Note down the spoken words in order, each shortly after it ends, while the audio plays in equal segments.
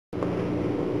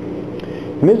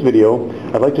In this video,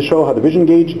 I'd like to show how the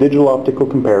VisionGauge Digital Optical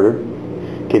Comparator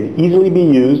can easily be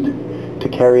used to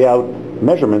carry out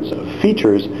measurements of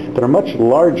features that are much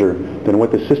larger than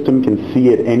what the system can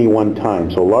see at any one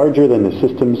time, so larger than the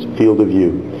system's field of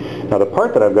view. Now the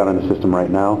part that I've got on the system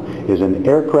right now is an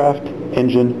aircraft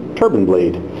engine turbine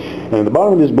blade. And at the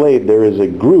bottom of this blade there is a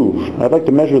groove. I'd like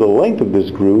to measure the length of this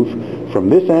groove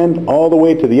from this end all the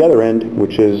way to the other end,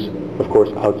 which is, of course,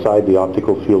 outside the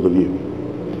optical field of view.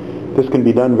 This can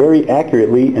be done very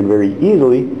accurately and very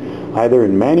easily, either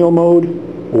in manual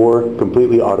mode or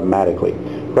completely automatically.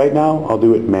 Right now, I'll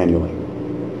do it manually.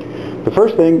 The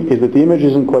first thing is that the image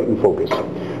isn't quite in focus.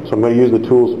 So I'm going to use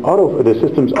the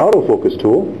system's autofocus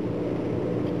tool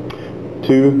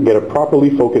to get a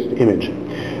properly focused image.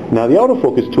 Now the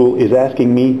autofocus tool is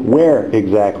asking me where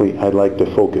exactly I'd like to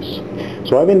focus.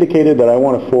 So I've indicated that I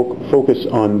want to focus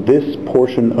on this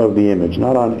portion of the image,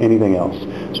 not on anything else.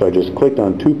 So I just clicked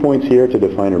on 2 points here to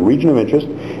define a region of interest,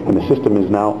 and the system is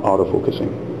now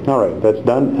autofocusing. Alright, that's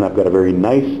done, and I've got a very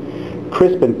nice,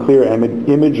 crisp and clear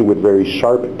image with very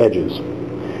sharp edges.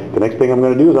 The next thing I'm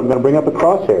going to do is I'm going to bring up a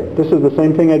crosshair. This is the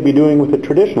same thing I'd be doing with a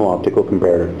traditional optical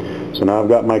comparator. So now I've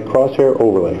got my crosshair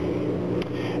overlay.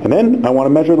 And then I want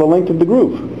to measure the length of the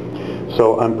groove.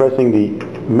 So I'm pressing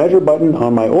the measure button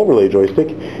on my overlay joystick,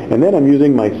 and then I'm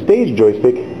using my stage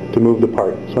joystick to move the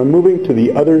part. So I'm moving to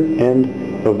the other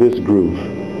end of this groove.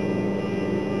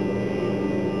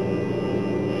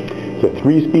 It's a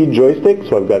 3-speed joystick,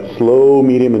 so I've got slow,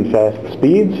 medium, and fast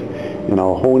speeds, and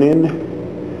I'll hone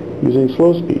in using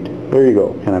slow speed. There you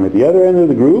go. And I'm at the other end of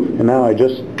the groove, and now I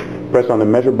just press on the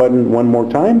measure button one more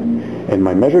time, and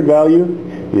my measured value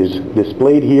is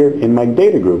displayed here in my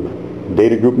data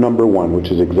group number 1,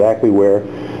 which is exactly where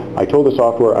I told the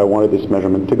software I wanted this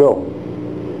measurement to go.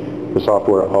 The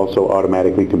software also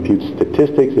automatically computes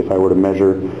statistics. If I were to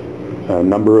measure a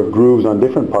number of grooves on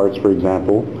different parts, for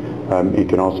example, it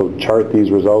can also chart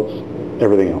these results,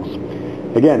 everything else.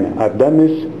 Again, I've done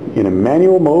this in a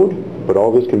manual mode, but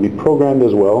all this can be programmed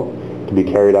as well to be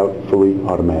carried out fully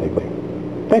automatically.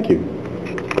 Thank you.